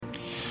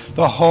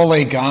The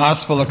Holy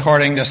Gospel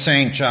according to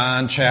St.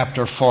 John,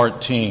 chapter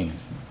 14.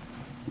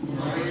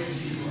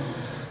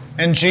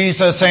 And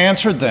Jesus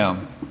answered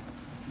them,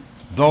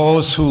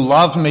 "Those who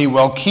love me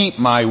will keep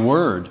my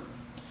word,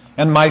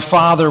 and my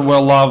Father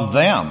will love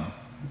them,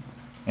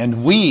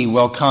 and we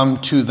will come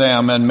to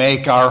them and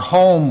make our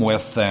home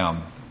with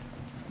them.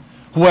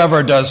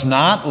 Whoever does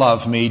not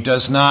love me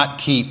does not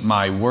keep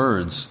my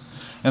words,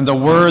 and the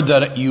word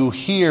that you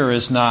hear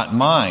is not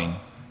mine,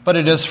 but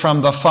it is from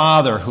the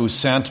Father who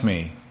sent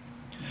me.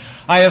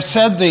 I have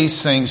said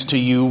these things to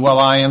you while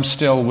I am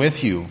still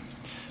with you,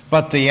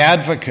 but the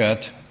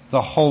Advocate,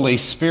 the Holy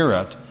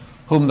Spirit,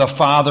 whom the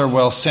Father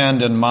will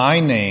send in my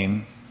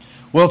name,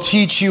 will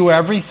teach you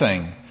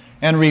everything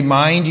and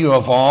remind you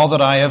of all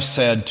that I have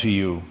said to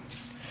you.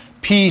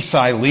 Peace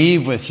I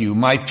leave with you,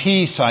 my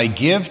peace I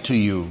give to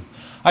you.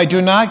 I do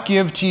not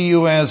give to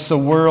you as the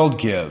world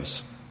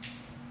gives.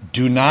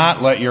 Do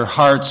not let your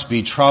hearts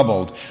be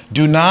troubled.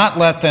 Do not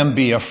let them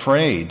be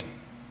afraid.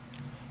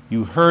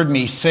 You heard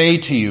me say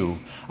to you,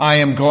 I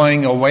am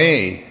going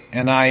away,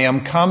 and I am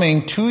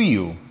coming to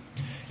you.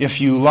 If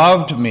you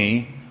loved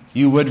me,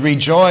 you would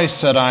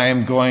rejoice that I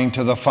am going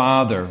to the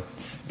Father,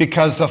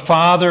 because the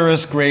Father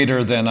is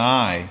greater than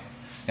I.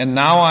 And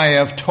now I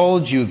have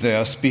told you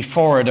this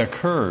before it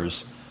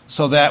occurs,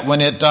 so that when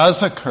it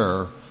does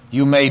occur,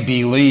 you may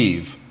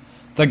believe."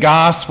 The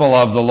Gospel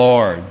of the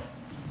Lord.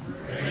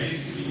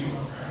 Praise to you,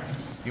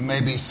 Christ. You may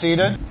be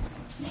seated.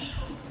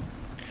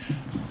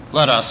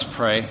 Let us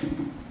pray.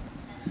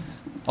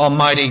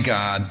 Almighty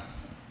God,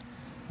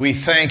 we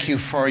thank you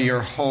for your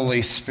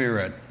Holy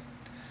Spirit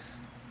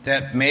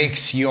that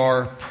makes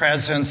your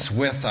presence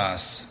with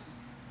us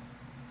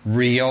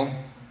real,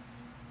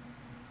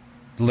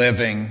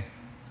 living,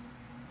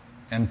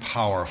 and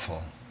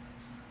powerful.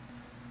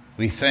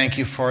 We thank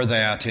you for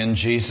that in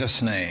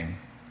Jesus' name.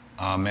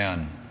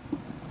 Amen.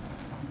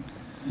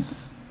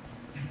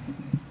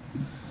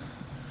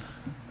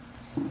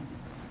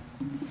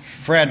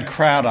 Fred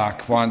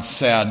Craddock once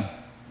said,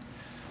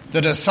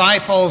 "The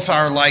disciples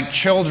are like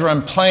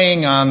children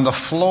playing on the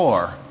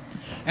floor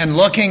and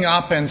looking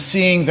up and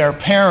seeing their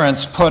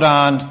parents put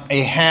on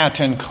a hat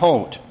and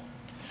coat.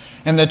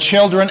 And the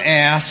children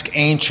ask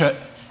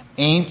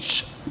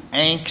anxious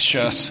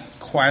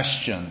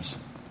questions.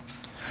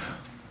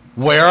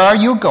 Where are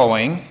you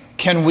going?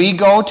 Can we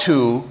go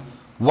too?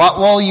 What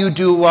will you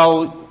do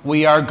while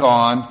we are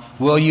gone?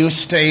 Will you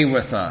stay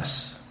with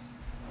us?"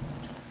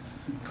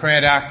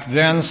 Craddock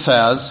then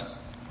says,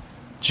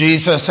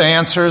 Jesus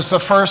answers the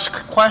first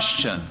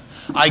question,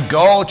 "I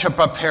go to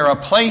prepare a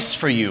place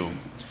for you."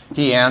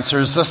 He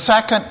answers the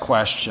second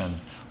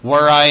question,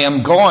 "Where I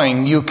am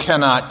going, you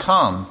cannot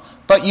come,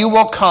 but you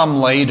will come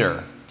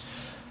later."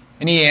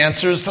 And he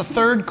answers the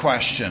third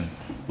question,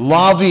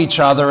 "Love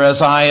each other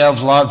as I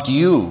have loved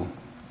you."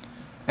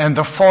 And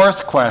the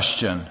fourth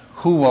question,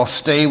 "Who will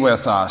stay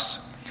with us?"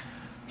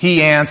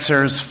 He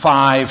answers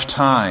 5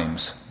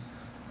 times.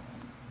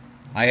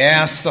 "I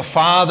ask the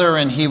Father,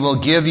 and he will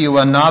give you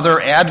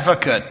another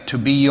advocate to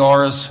be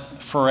yours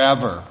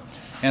forever.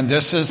 And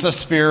this is the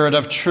Spirit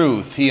of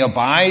truth. He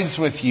abides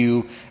with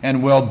you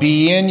and will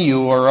be in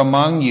you or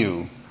among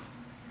you."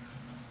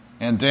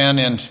 And then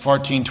in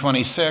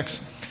 14:26,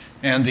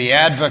 "And the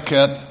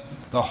Advocate,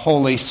 the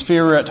Holy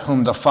Spirit,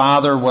 whom the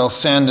Father will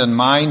send in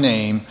my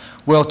name,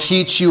 will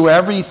teach you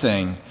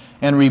everything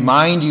and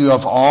remind you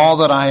of all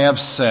that I have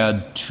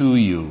said to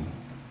you."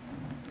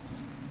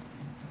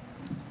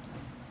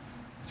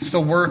 It's the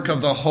work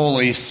of the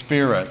Holy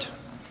Spirit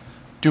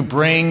to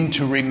bring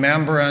to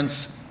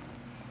remembrance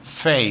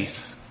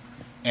faith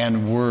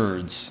and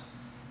words.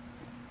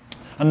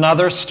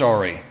 Another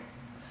story.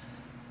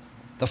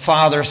 The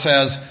father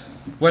says,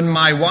 "When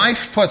my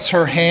wife puts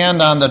her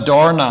hand on the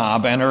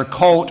doorknob and her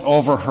coat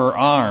over her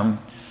arm,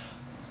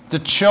 the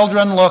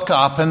children look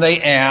up and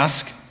they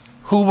ask,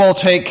 'Who will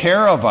take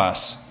care of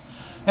us?'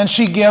 And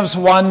she gives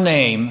one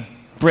name,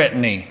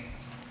 Brittany.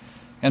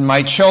 And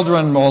my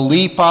children will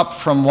leap up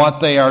from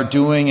what they are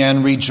doing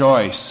and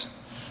rejoice.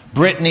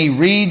 Brittany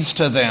reads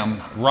to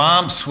them,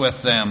 romps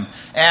with them,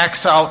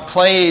 acts out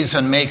plays,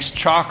 and makes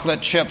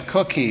chocolate chip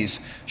cookies.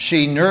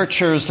 She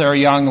nurtures their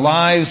young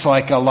lives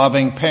like a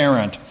loving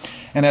parent.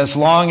 And as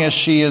long as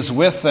she is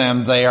with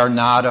them, they are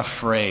not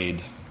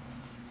afraid."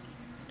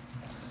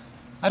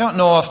 I don't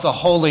know if the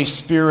Holy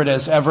Spirit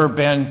has ever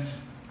been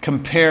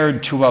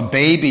compared to a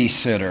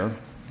babysitter,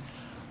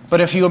 but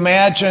if you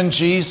imagine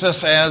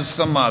Jesus as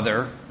the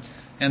mother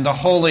and the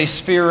Holy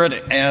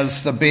Spirit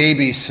as the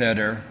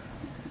babysitter,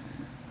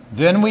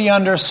 then we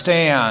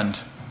understand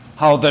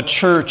how the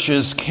church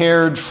is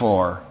cared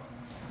for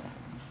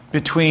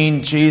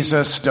between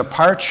Jesus'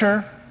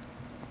 departure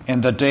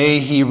and the day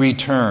he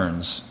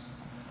returns.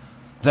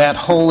 That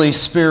Holy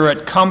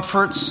Spirit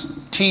comforts,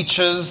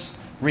 teaches,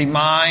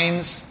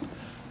 reminds,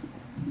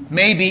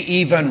 maybe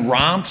even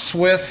romps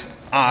with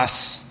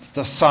us,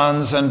 the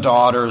sons and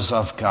daughters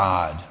of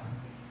God.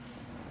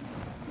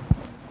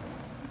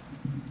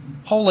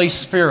 Holy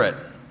Spirit.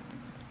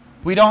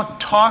 We don't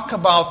talk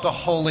about the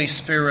Holy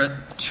Spirit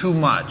too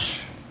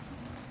much.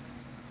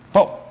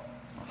 But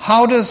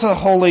How does the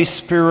Holy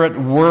Spirit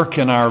work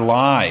in our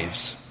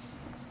lives?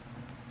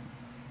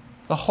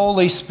 The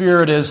Holy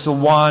Spirit is the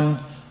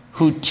one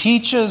who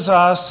teaches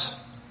us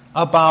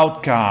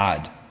about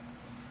God.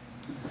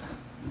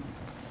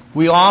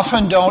 We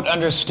often don't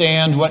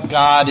understand what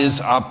God is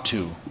up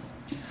to.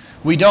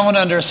 We don't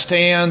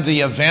understand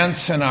the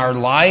events in our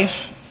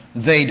life.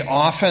 They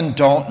often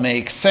don't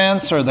make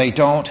sense, or they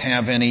don't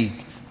have any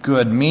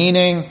good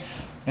meaning,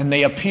 and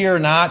they appear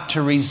not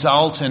to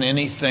result in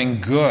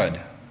anything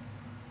good.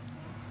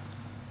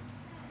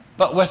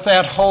 But with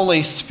that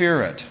Holy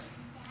Spirit,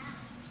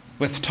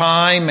 with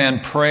time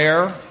and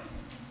prayer,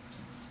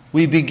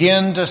 we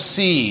begin to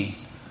see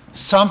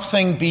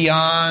something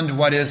beyond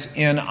what is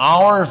in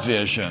our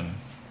vision,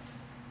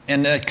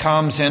 and it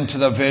comes into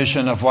the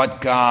vision of what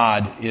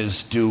God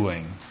is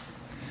doing.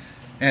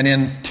 And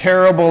in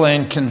terrible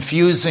and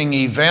confusing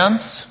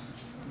events,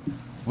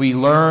 we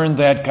learn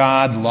that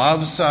God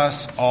loves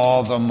us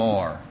all the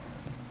more.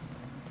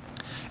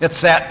 It's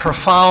that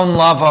profound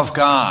love of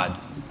God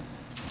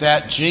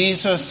that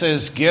Jesus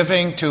is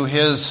giving to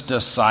his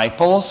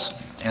disciples,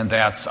 and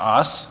that's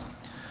us,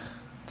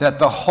 that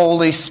the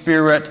Holy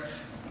Spirit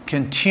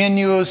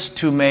continues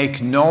to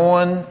make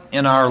known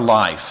in our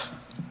life.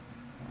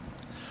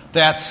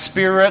 That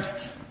Spirit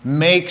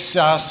makes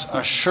us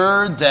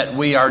assured that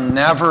we are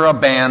never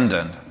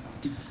abandoned.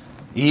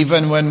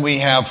 Even when we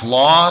have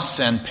loss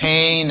and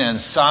pain and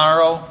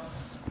sorrow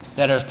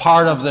that are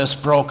part of this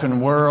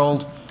broken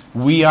world,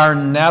 we are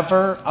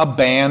never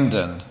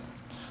abandoned.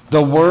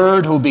 The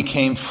Word who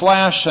became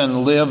flesh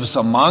and lives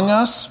among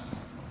us,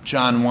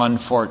 John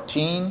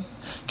 1:14,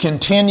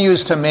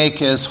 continues to make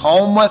his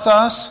home with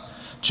us,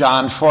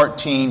 John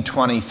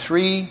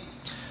 14:23,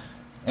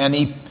 and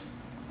he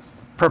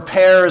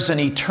prepares an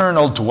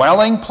eternal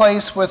dwelling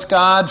place with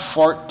God,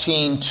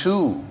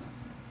 14:2.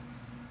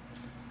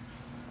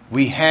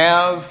 We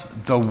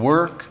have the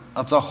work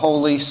of the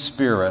Holy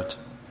Spirit.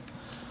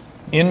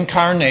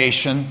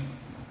 Incarnation,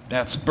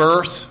 that's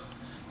birth,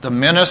 the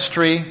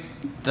ministry,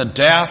 the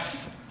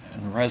death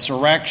and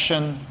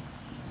resurrection,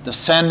 the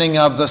sending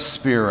of the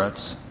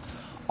spirits.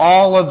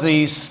 All of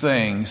these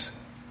things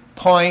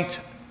point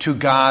to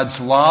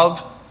God's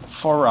love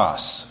for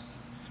us.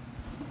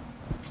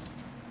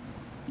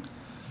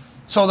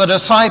 So the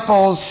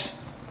disciples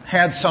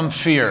had some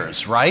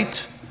fears,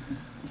 right?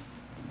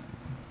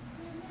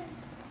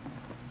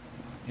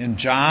 In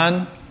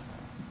John,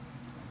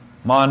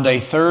 Maundy,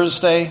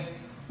 Thursday,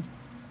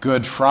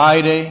 Good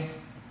Friday,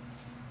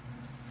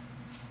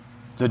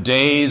 the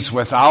days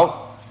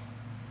without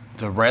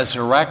the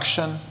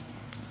resurrection,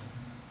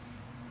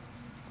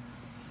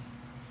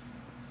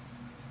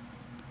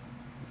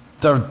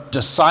 the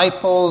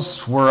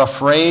disciples were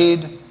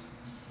afraid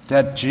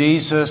that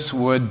Jesus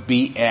would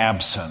be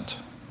absent,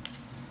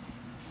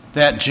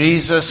 that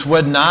Jesus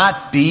would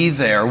not be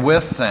there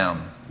with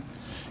them.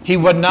 He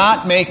would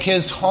not make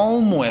his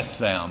home with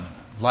them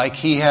like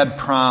he had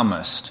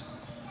promised.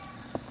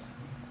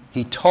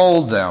 He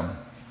told them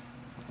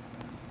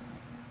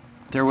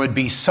there would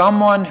be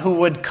someone who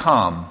would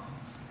come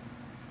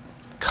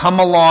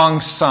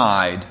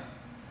alongside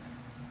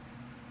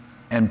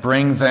and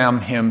bring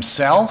them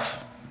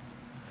himself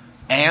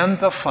and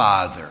the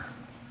Father.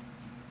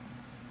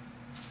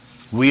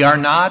 We are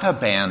not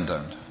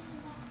abandoned.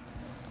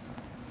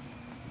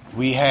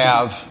 We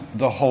have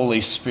the Holy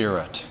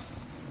Spirit.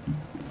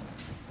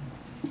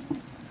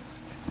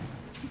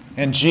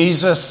 And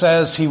Jesus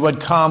says he would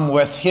come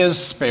with his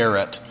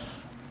Spirit,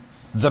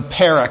 the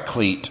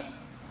Paraclete.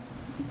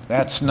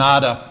 That's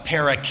not a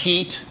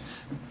parakeet,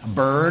 a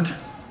bird,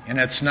 and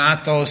it's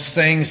not those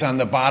things on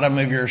the bottom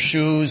of your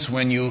shoes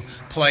when you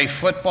play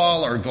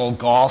football or go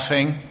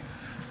golfing.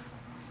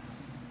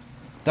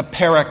 The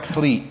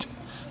Paraclete,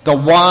 the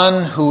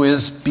one who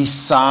is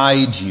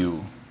beside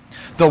you,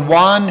 the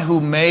one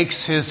who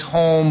makes his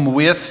home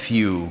with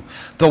you,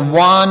 the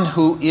one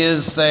who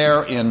is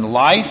there in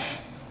life,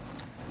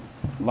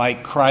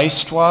 like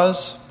Christ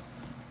was.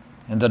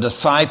 And the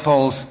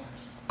disciples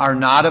are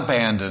not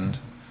abandoned.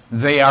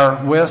 They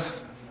are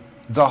with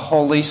the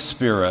Holy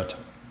Spirit.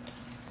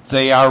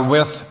 They are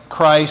with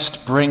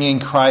Christ, bringing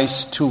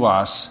Christ to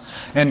us.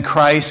 And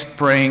Christ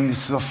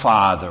brings the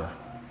Father.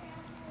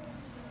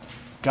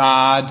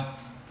 God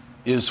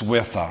is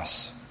with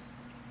us.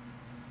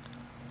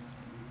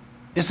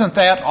 Isn't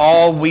that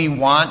all we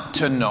want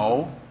to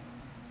know?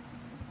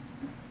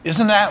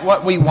 Isn't that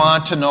what we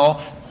want to know?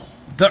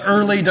 The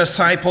early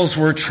disciples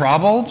were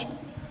troubled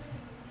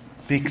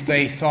because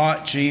they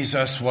thought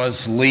Jesus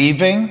was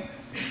leaving,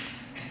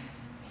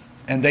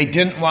 and they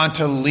didn't want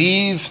to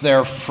leave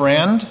their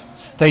friend.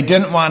 They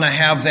didn't want to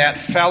have that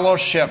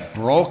fellowship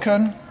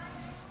broken.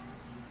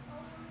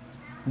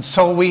 And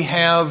so we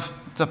have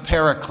the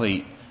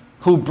Paraclete,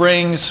 who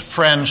brings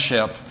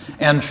friendship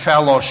and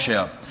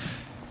fellowship.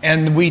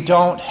 And we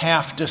don't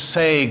have to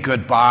say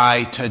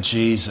goodbye to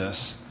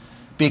Jesus,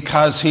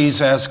 because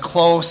he's as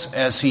close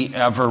as he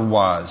ever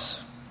was.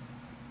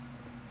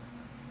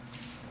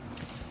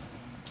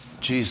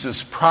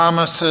 Jesus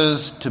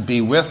promises to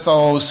be with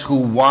those who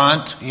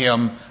want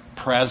him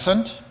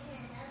present.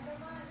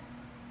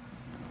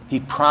 He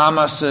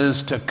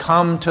promises to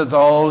come to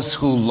those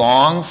who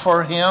long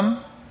for him.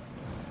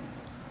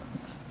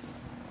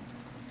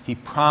 He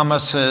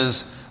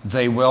promises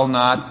they will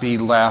not be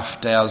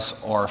left as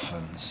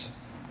orphans.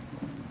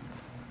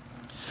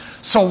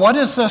 So what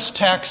is this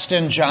text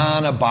in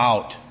John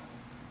about?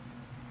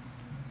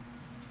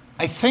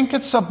 I think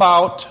it's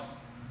about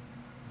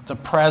the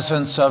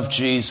presence of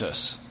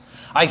Jesus.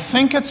 I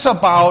think it's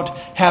about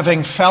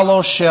having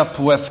fellowship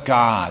with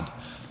God.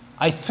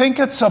 I think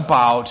it's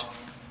about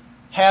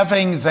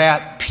having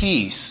that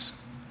peace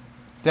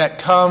that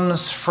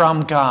comes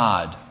from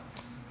God,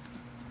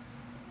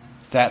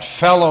 that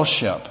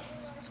fellowship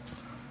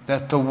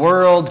that the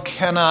world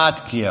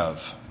cannot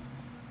give.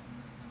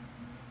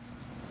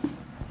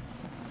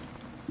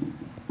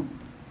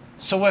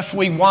 So if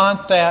we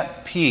want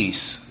that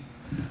peace,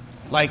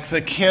 like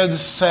the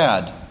kids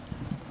said,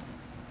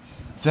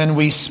 then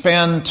we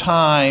spend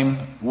time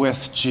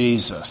with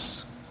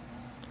Jesus.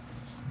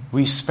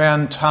 We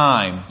spend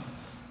time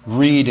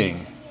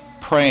reading,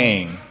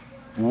 praying,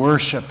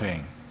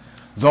 worshiping.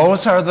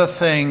 Those are the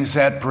things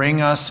that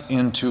bring us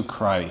into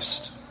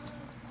Christ.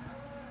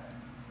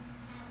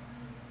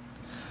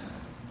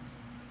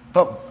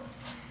 But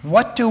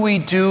what do we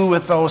do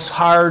with those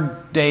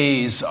hard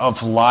days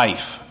of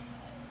life?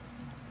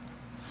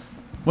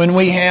 When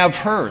we have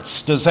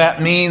hurts, does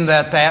that mean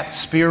that that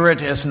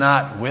Spirit is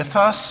not with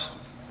us?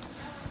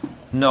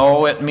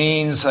 No, it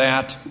means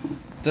that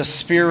the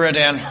Spirit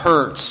and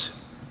hurts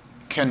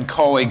can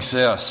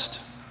coexist.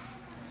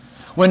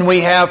 When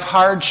we have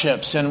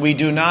hardships and we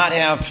do not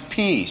have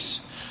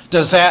peace,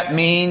 does that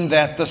mean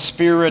that the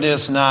Spirit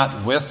is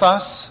not with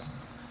us?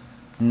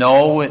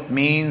 No, it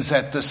means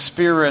that the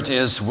Spirit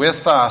is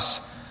with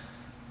us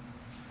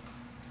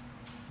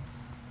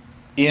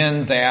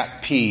in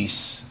that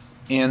peace,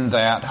 in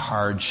that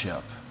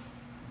hardship.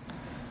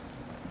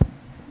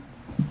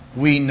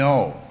 We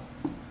know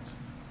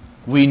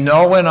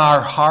in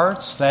our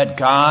hearts that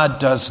God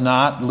does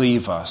not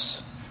leave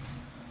us.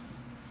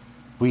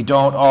 We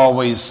don't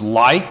always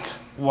like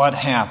what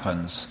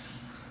happens,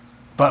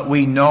 but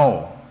we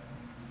know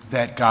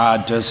that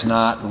God does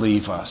not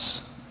leave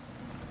us.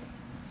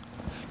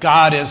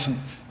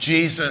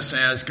 Jesus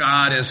as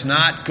God is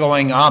not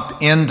going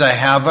up into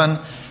heaven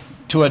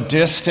to a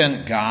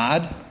distant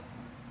God,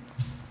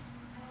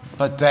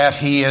 but that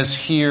he is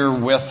here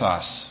with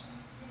us.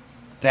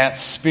 That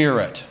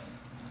Spirit,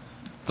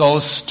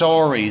 those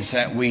stories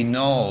that we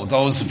know,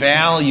 those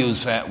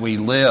values that we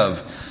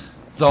live,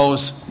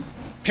 those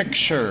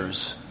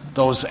pictures,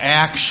 those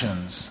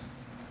actions,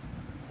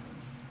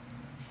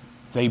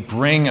 they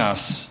bring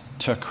us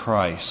to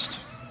Christ.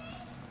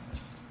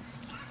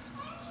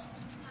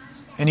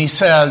 And he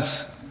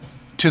says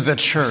to the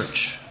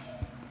church,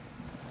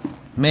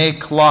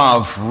 make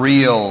love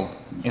real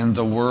in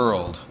the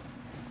world.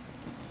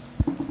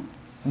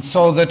 And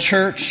so the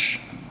church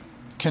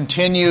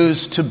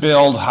continues to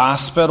build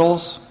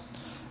hospitals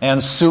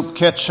and soup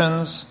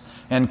kitchens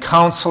and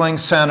counseling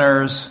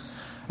centers,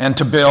 and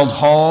to build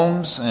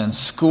homes and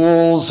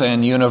schools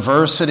and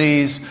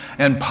universities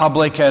and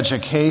public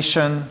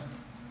education.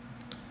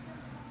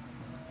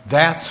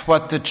 That's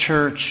what the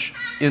church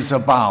is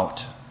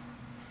about.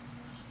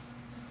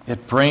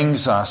 It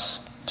brings us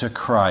to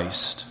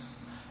Christ,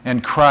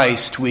 and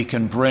Christ we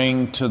can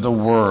bring to the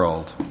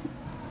world.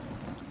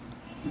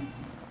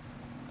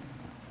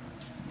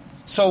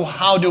 So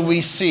how do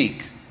we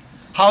seek?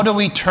 How do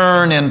we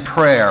turn in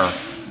prayer?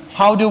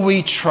 How do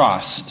we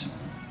trust?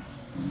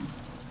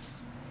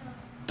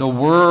 The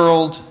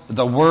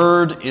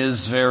word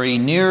is very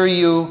near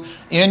you,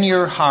 in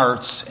your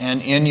hearts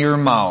and in your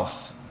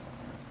mouth.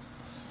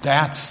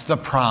 That's the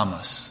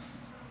promise.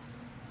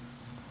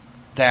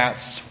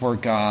 That's where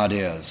God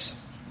is.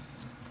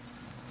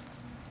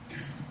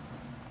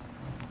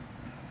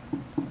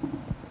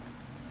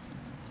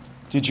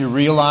 Did you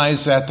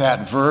realize that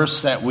that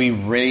verse that we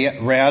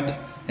read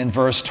in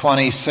verse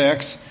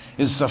 26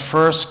 is the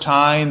first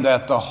time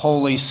that the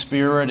Holy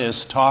Spirit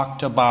is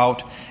talked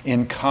about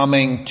in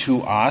coming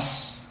to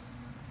us?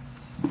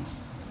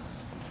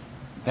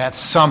 That's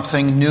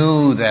something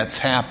new that's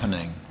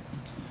happening.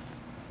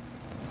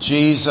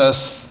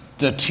 Jesus,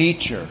 the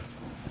teacher,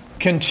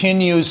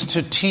 continues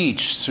to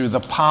teach through the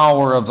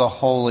power of the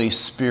Holy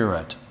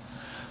Spirit.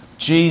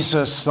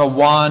 Jesus, the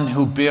one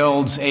who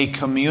builds a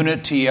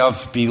community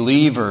of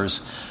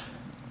believers,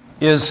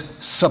 is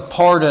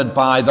supported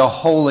by the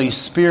Holy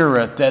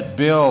Spirit that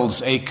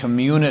builds a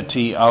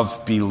community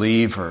of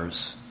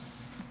believers.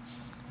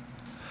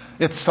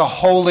 It's the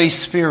Holy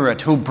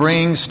Spirit who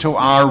brings to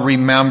our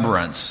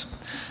remembrance.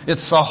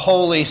 It's the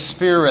Holy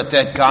Spirit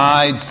that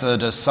guides the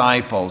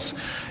disciples.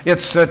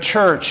 It's the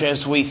church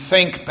as we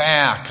think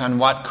back on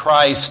what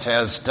Christ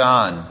has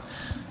done.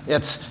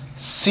 It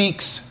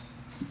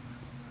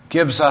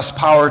gives us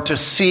power to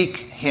seek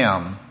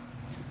Him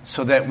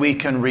so that we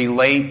can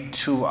relate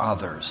to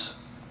others.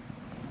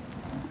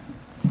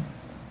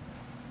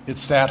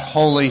 It's that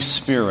Holy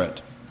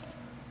Spirit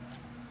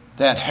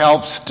that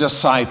helps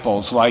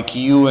disciples like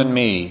you and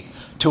me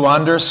to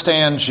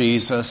understand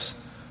Jesus,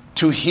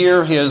 to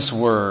hear his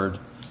word,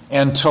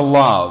 and to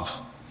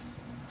love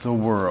the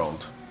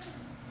world.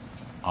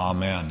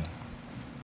 Amen.